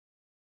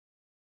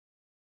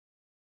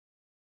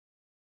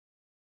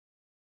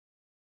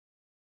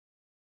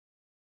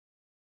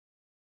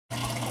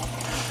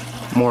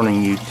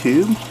Morning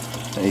YouTube.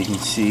 As you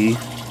can see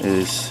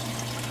is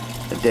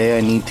a day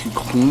I need to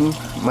clean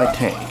my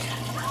tank.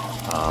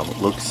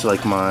 Looks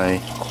like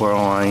my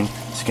Coraline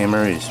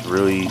skimmer is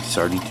really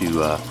starting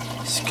to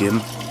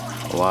skim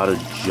a lot of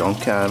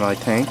junk out of my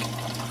tank.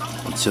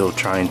 I'm still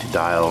trying to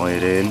dial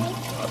it in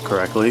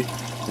correctly.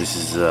 This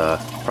is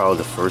probably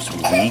the first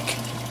week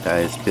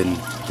that it's been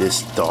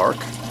this dark.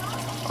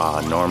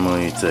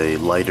 Normally it's a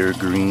lighter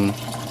green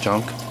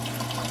junk.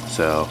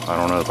 So I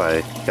don't know if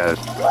I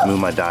gotta move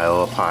my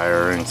dial up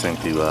higher or anything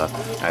to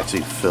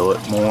actually fill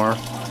it more,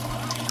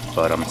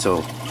 but I'm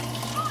still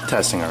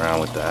testing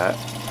around with that.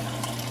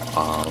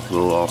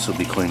 We'll also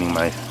be cleaning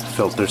my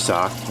filter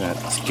sock.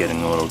 That's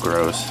getting a little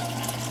gross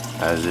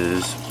as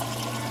is,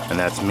 and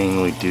that's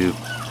mainly due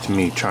to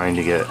me trying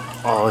to get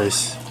all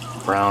this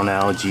brown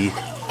algae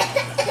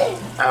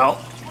out.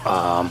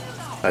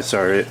 I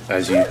started,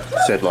 as you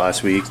said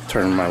last week,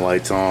 turning my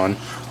lights on,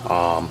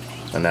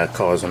 and that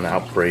caused an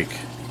outbreak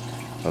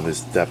of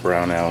that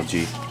brown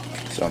algae.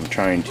 So I'm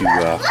trying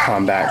to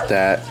combat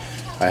that.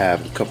 I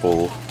have a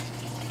couple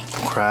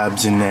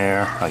crabs in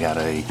there. I got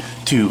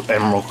two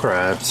emerald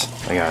crabs.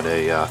 I got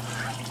a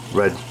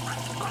red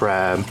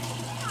crab.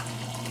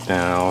 Then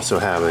I also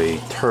have a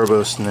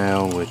turbo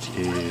snail, which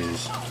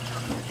is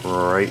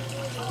right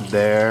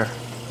there.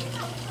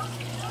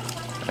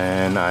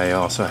 And I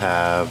also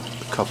have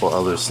a couple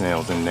other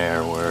snails in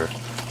there where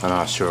I'm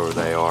not sure where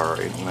they are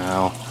right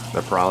now.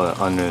 They're probably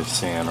under the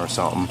sand or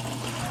something.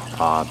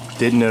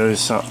 Did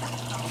notice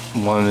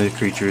one of the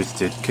creatures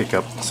did kick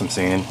up some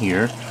sand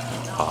here.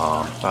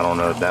 I don't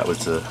know if that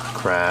was a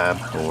crab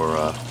or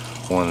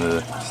one of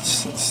the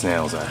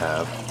snails I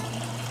have,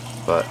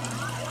 but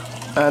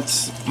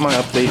that's my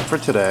update for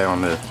today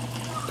on the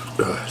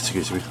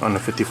on the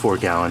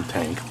 54-gallon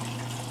tank.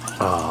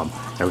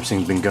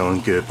 Everything's been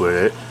going good with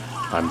it.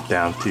 I'm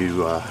down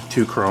to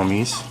 2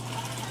 chromies.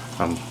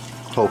 I'm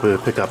hoping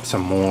to pick up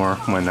some more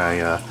when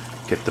I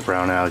get the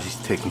brown algae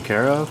taken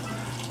care of.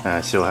 And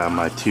I still have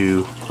my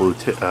 2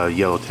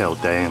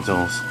 yellow-tailed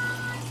damsels.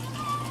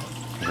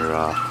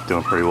 They're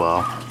doing pretty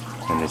well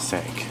in this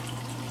tank.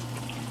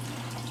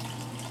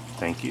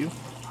 Thank you,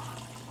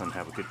 and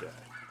have a good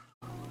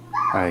day.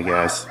 Alright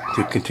guys,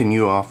 to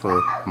continue off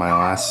of my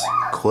last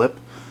clip,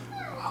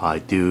 I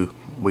do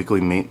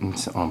weekly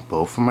maintenance on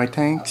both of my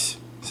tanks.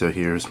 So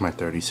here's my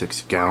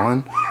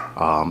 36-gallon.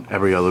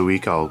 Every other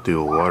week I'll do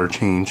a water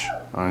change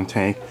on a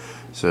tank.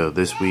 So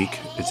this week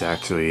it's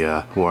actually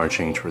a water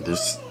change for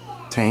this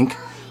tank,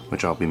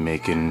 which I'll be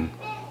making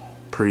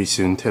pretty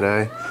soon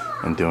today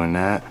and doing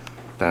that.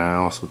 Then I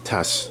also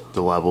test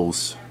the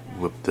levels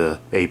with the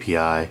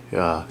API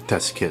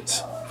test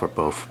kits for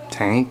both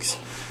tanks,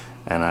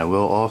 and I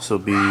will also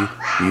be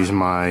using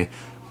my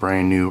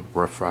brand new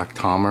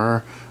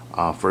refractometer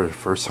for the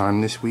first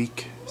time this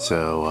week.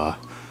 So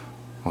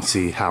we'll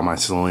see how my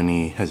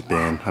salinity has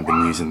been. I've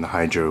been using the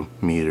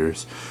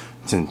hydrometers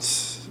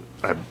since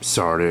I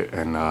started,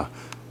 and I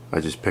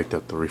just picked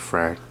up the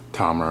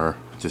refractometer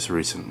just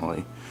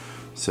recently.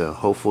 So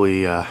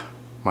hopefully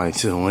my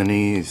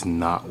salinity is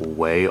not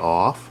way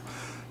off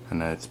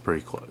and that it's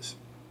pretty close.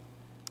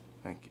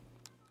 Thank you.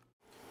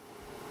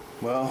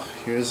 Well,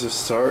 here's the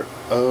start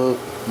of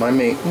my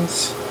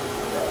maintenance.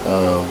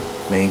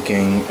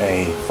 Making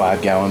a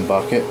 5-gallon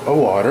bucket of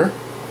water,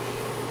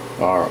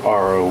 or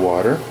RO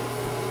water.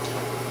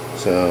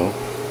 So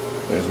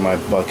there's my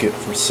bucket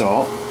for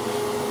salt,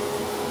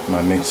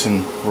 my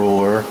mixing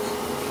ruler.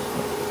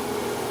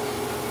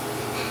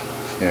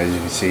 As you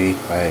can see,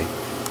 I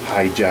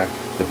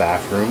hijacked the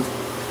bathroom,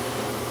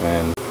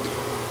 and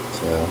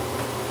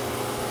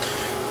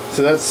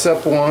so that's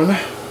step 1,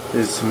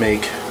 is to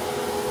make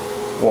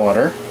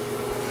water.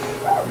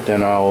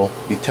 Then I'll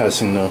be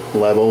testing the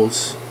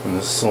levels and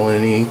the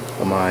salinity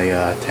of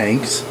my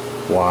tanks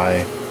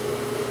while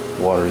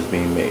water is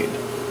being made.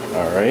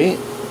 Alright,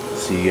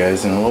 see you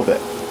guys in a little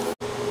bit.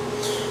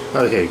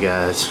 Okay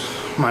guys,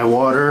 my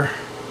water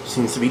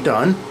seems to be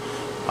done.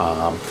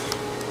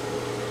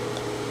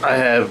 I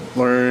have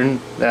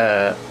learned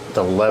that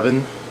the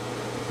 11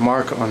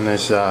 mark on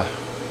this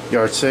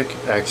yardstick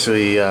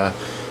actually,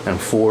 and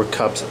 4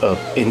 cups of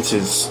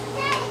maintenace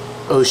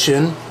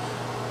ocean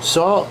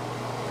salt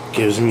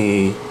gives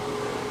me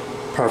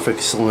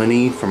perfect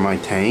salinity for my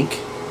tank.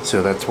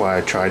 So that's why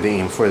I try to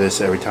aim for this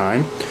every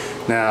time.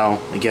 Now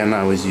again,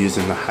 I was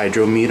using the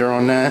hydrometer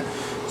on that,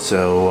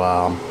 so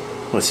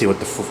let's see what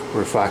the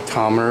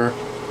refractometer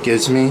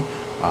gives me.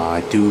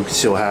 I do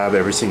still have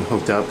everything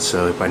hooked up,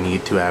 so if I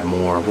need to add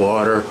more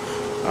water,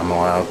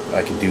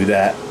 I can do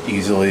that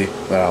easily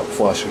without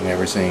flushing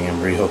everything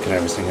and rehooking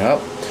everything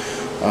up.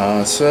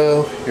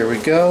 So here we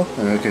go.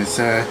 And like I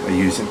said, I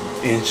use an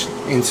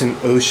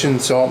instant ocean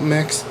salt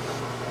mix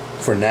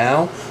for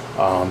now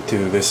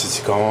till this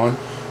is gone.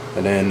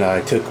 And then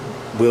I took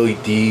Willie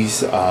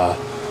D's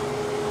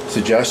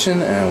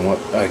suggestion, and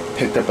I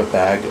picked up a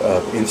bag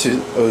of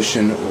instant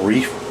ocean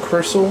reef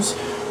crystals.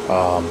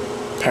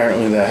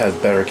 Apparently that has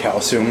better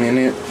calcium in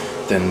it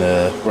than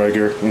the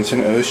regular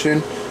instant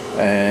ocean,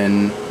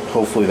 and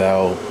hopefully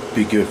that'll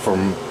be good for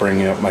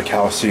bringing up my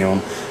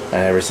calcium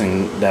and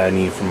everything that I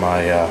need for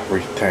my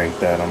reef tank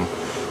that I'm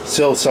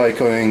still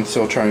cycling,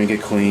 still trying to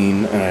get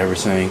clean and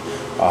everything.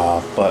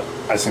 But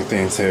I think the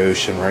inside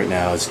ocean right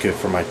now is good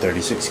for my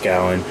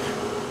 36-gallon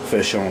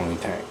fish only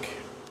tank.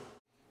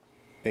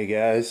 Hey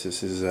guys,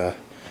 this is the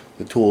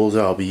tools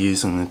I'll be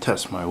using to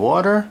test my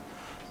water.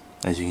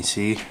 As you can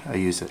see, I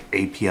use an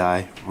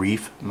API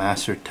Reef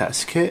Master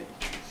Test Kit,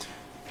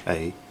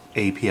 a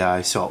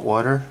API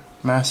Saltwater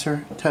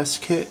Master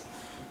Test Kit.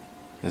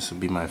 This will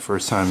be my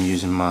first time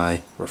using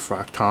my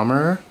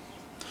refractometer,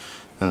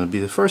 and it'll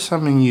be the first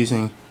time I'm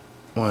using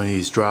one of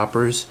these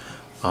droppers.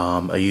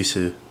 I used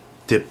to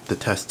dip the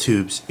test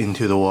tubes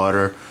into the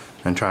water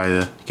and try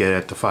to get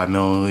at the 5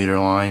 milliliter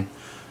line.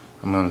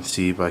 I'm going to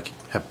see if I can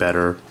have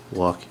better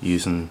luck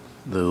using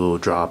the little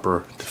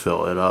dropper to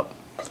fill it up.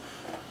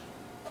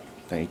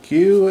 Thank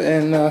you,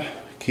 and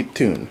keep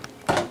tuned.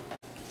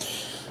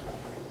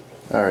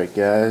 Alright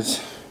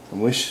guys, I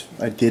wish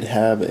I did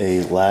have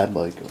a lab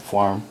like a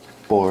farm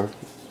for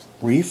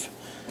reef,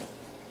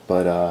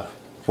 but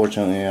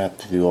fortunately I have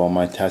to do all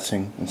my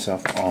testing and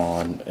stuff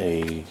on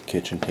a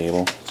kitchen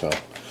table, so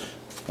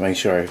make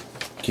sure I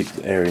keep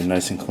the area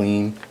nice and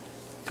clean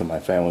because my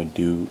family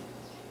do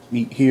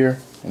eat here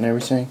and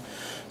everything.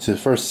 So the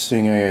first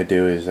thing I gotta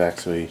do is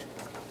actually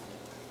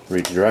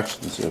read the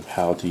directions of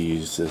how to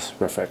use this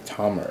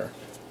refractometer.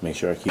 Make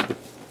sure I keep it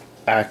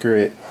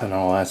accurate and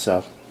all that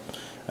stuff.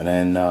 And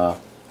then I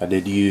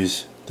did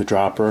use the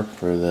dropper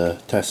for the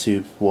test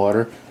tube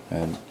water,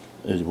 and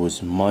it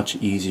was much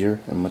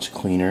easier and much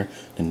cleaner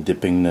than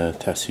dipping the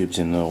test tubes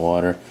into the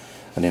water.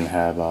 I didn't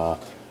have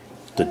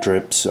the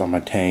drips on my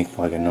tank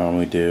like I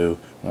normally do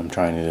when I'm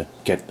trying to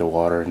get the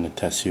water in the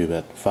test tube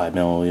at 5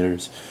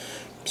 milliliters.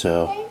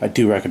 So I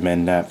do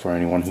recommend that for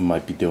anyone who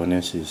might be doing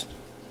this, is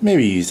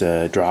maybe use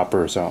a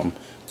dropper or something.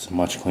 It's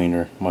much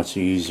cleaner, much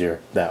easier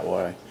that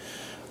way.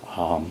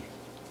 And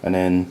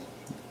then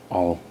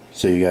I'll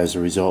show you guys the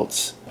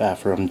results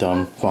after I'm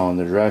done following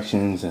the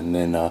directions and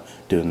then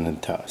doing the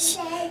tests.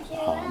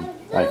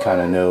 I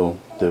kind of know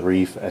the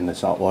reef and the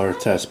saltwater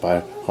test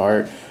by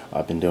heart.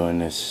 I've been doing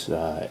this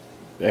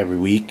every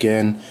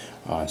weekend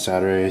on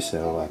Saturday,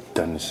 so I've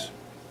done this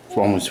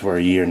for almost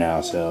a year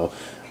now, so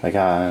I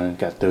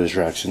got those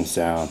directions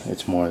down.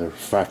 It's more the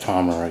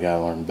refractometer I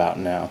gotta learn about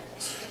now.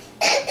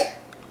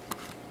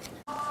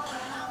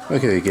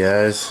 Okay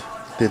guys,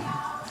 did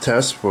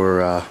test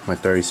for my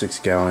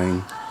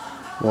 36-gallon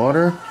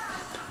water.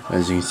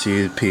 As you can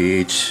see, the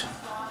pH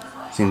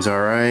seems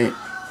alright.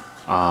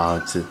 I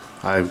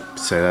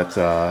say that's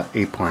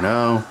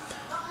 8.0.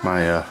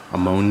 My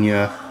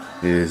ammonia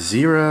is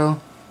 0.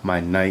 My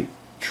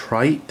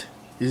nitrite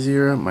is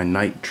 0. My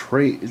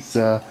nitrate is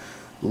a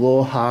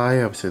little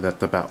high. I would say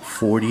that's about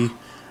 40.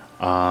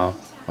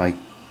 My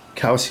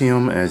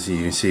calcium, as you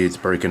can see, it's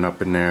breaking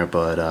up in there,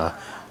 but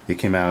it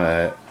came out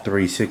at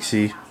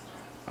 360.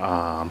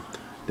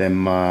 Then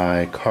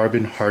my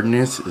carbon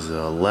hardness is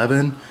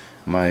 11.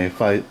 My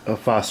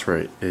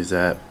phosphorate is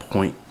at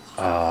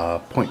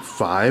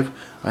 0.5.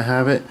 I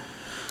have it.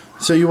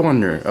 So you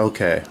wonder,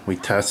 okay, we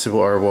tested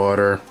our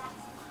water,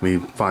 we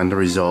find the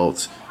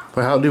results,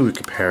 but how do we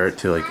compare it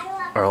to like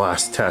our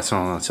last test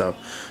and all that stuff?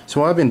 So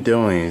what I've been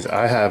doing is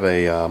I have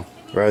a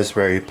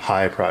Raspberry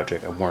Pi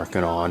project I'm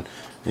working on.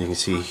 You can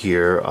see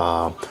here,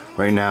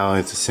 right now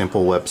it's a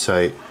simple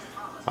website,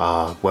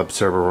 web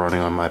server running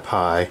on my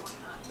Pi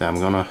that I'm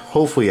gonna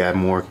hopefully add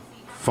more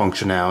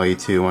functionality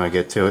to when I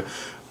get to it.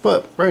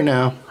 But right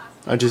now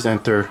I just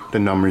enter the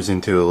numbers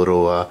into a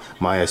little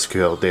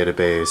MySQL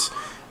database,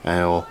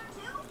 and it'll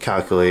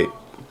calculate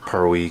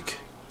per week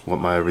what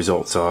my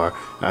results are.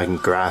 I can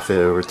graph it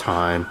over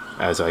time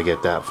as I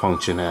get that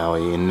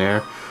functionality in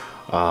there.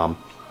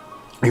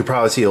 You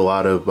probably see a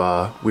lot of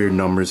weird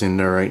numbers in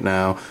there right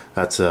now.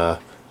 That's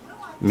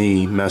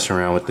me messing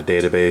around with the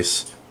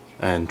database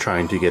and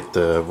trying to get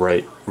the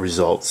right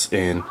results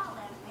in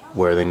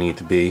where they need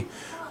to be.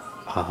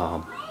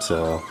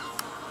 So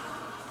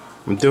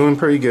I'm doing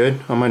pretty good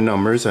on my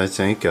numbers, I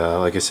think.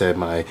 Like I said,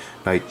 my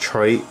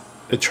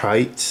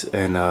traits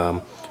and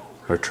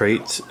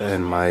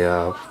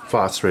my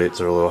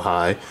phosphates are a little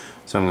high,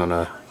 so I'm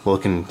gonna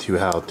look into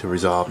how to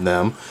resolve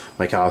them.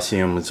 My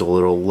calcium is a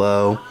little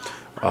low,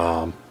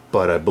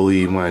 but I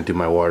believe when I do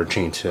my water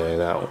change today,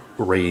 that'll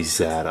raise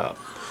that up.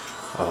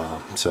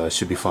 So I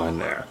should be fine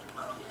there.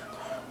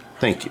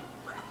 Thank you.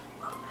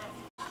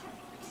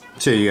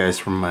 So you guys,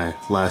 from my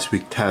last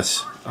week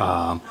test,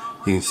 you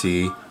can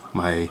see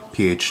my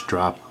pH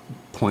dropped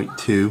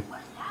 0.2.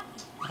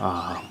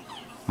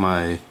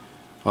 My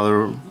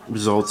other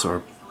results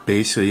are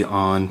basically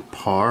on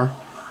par.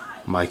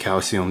 My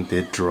calcium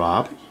did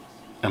drop,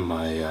 and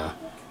my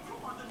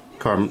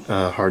carbon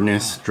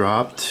hardness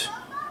dropped,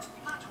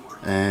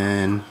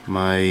 and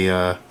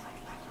my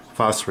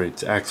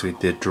phosphates actually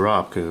did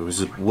drop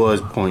because it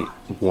was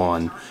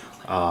 0.1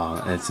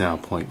 and it's now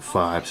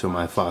 0.5, so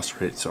my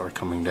phosphates are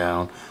coming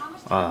down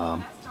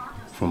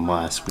from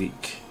last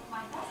week.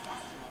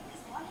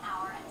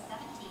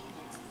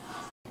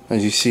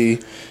 As you see,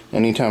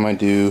 anytime I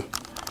do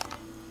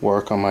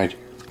work on my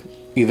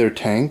either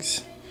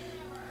tanks,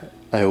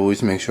 I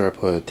always make sure I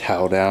put a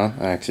towel down.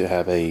 I actually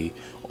have a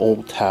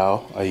old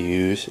towel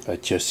I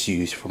just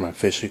use for my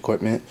fish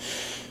equipment.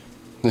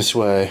 This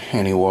way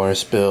any water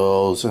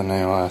spills and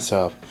any of that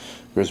stuff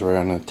goes right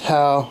on the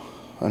towel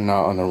and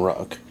not on the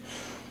rug.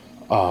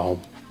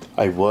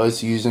 I've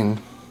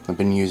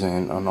been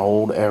using an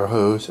old air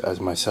hose as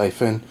my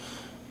siphon.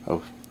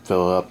 I'll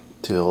fill it up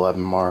to the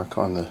 11 mark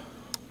on the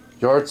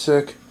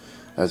yardstick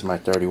as my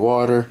dirty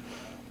water.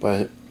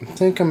 But I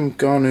think I'm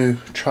going to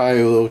try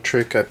a little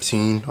trick I've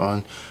seen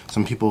on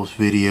some people's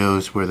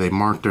videos where they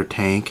mark their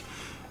tank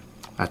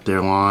at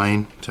their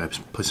line. So I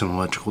put some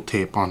electrical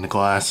tape on the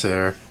glass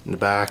there in the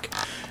back.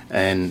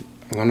 And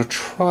I'm going to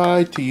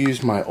try to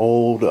use my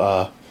old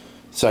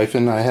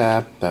siphon I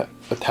have that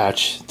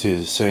attached to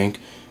the sink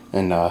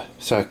and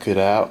suck it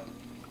out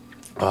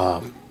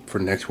for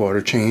next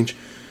water change.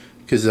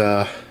 Because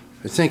I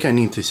think I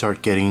need to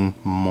start getting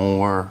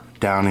more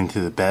down into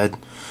the bed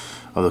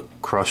of the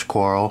crushed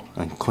coral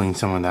and clean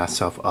some of that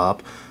stuff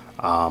up.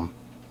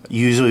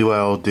 Usually what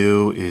I'll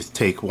do is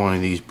take one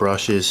of these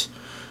brushes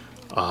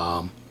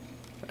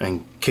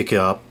and kick it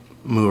up,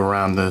 move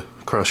around the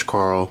crushed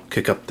coral,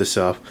 kick up the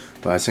stuff,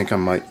 but I think I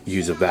might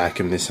use a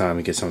vacuum this time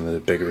to get some of the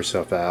bigger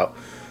stuff out.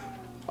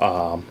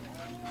 The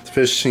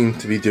fish seem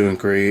to be doing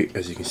great.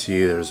 As you can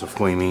see, there's a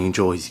flame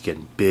angel. He's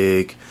getting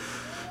big.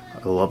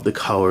 I love the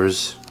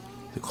colors.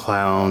 The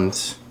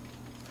clowns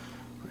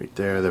right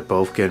there, they're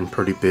both getting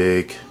pretty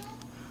big.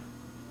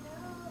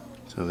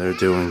 So they're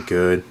doing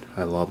good.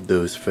 I love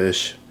those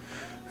fish,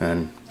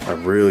 and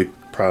I'm really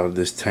proud of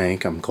this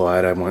tank. I'm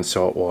glad I went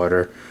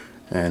saltwater,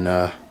 and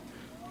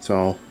so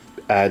I'll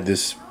add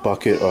this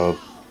bucket of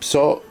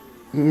salt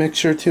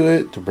mixture to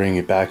it to bring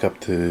it back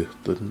up to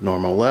the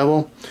normal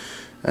level.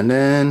 And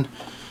then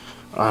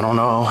I don't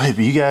know if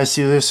you guys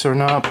do this or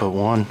not, but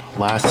one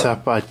last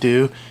step I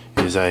do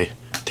is I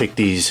take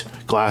these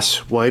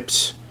glass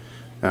wipes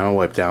and I'll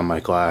wipe down my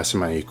glass and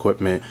my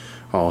equipment.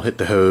 I'll hit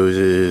the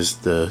hoses,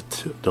 the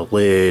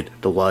lid,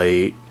 the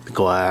light, the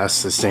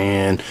glass, the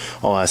sand,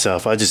 all that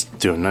stuff. I just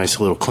do a nice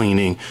little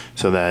cleaning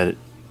so that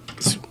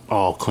it's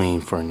all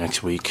clean for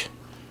next week.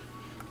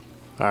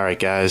 Alright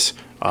guys,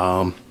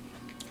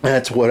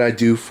 that's what I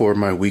do for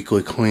my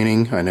weekly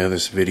cleaning. I know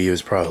this video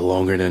is probably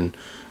longer than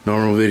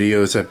normal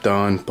videos I've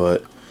done,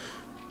 but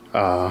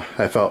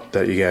I felt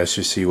that you guys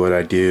should see what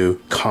I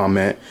do.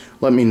 Comment,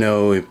 let me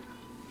know if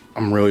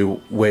I'm really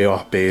way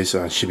off base.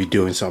 I should be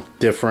doing something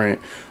different.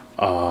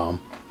 And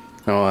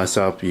all that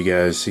stuff. You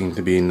guys seem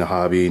to be in the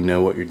hobby,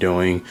 know what you're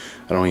doing.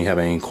 I don't even have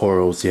any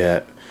corals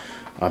yet.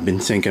 I've been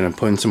thinking of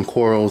putting some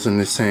corals in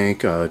this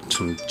tank,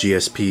 some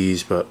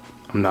GSPs, but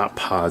I'm not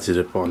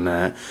positive on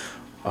that.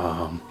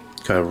 I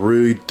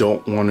really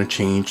don't want to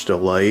change the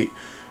light,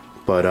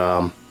 but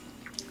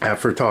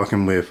after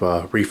talking with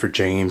Reefer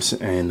James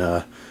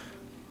and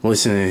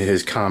listening to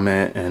his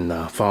comment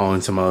and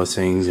following some other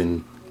things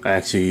and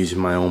actually using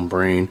my own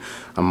brain,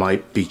 I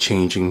might be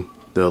changing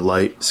the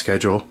light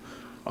schedule.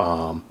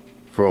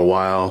 For a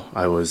while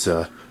I was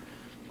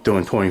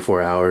doing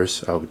 24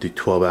 hours. I would do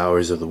 12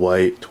 hours of the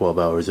white, 12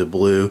 hours of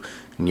blue,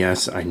 and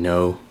yes, I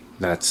know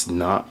that's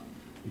not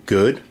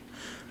good,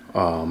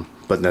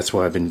 but that's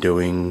what I've been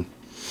doing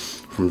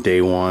from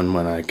day one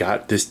when I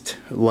got this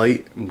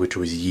light, which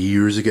was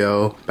years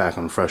ago, back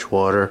on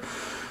freshwater.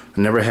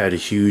 I never had a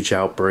huge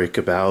outbreak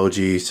of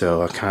allergy,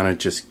 so I kind of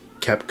just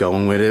kept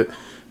going with it,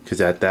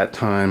 because at that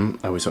time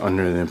I was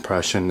under the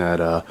impression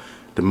that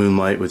the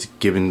moonlight was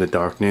giving the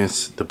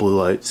darkness, the blue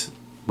lights,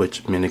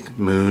 which mimic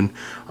moon,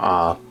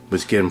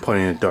 was giving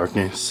plenty of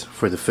darkness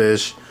for the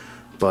fish.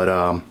 But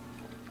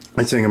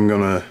I think I'm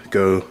gonna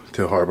go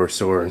to the hardware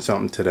store or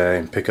something today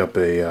and pick up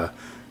a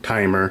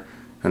timer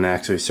and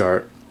actually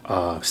start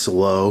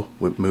slow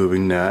with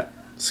moving that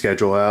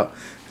schedule out.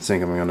 I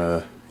think I'm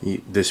gonna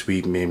this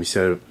week maybe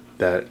set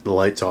that the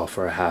lights off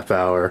for a half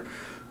hour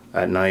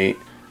at night,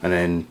 and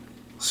then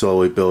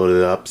slowly build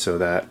it up so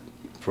that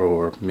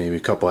for maybe a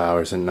couple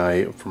hours at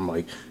night, from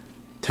like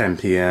 10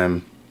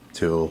 p.m.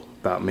 till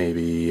about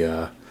maybe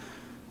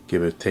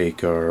give or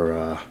take,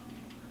 or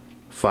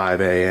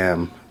 5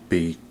 a.m.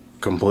 be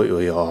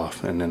completely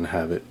off, and then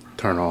have it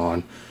turn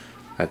on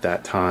at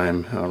that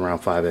time around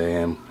 5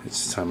 a.m.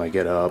 It's the time I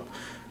get up.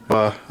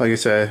 Like I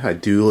said, I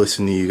do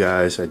listen to you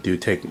guys. I do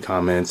take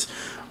comments.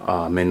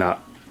 May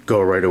not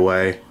go right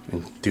away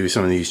and do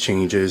some of these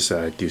changes.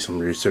 I do some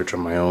research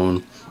on my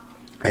own.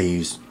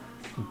 I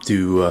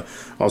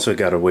also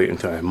gotta wait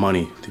until I have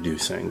money to do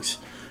things.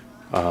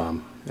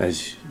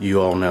 As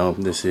you all know,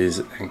 this is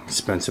an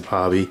expensive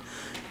hobby,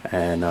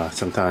 and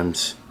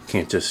sometimes you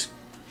can't just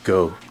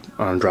go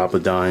on a drop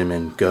of dime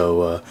and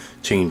go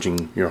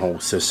changing your whole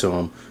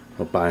system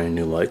or buying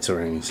new lights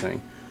or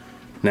anything.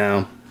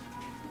 Now,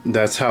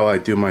 that's how I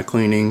do my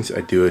cleanings.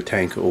 I do a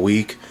tank a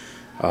week,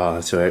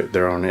 so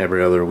they're on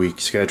every other week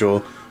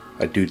schedule.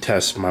 I do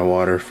test my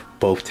water for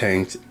both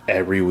tanks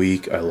every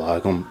week. I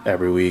log them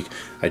every week.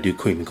 I do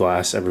clean the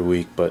glass every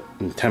week, but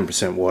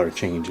 10% water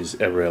changes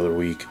every other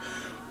week.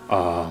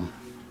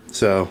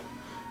 So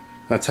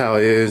that's how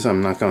it is.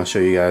 I'm not going to show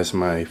you guys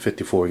my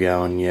 54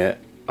 gallon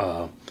yet,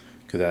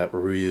 because that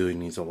really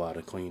needs a lot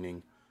of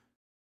cleaning.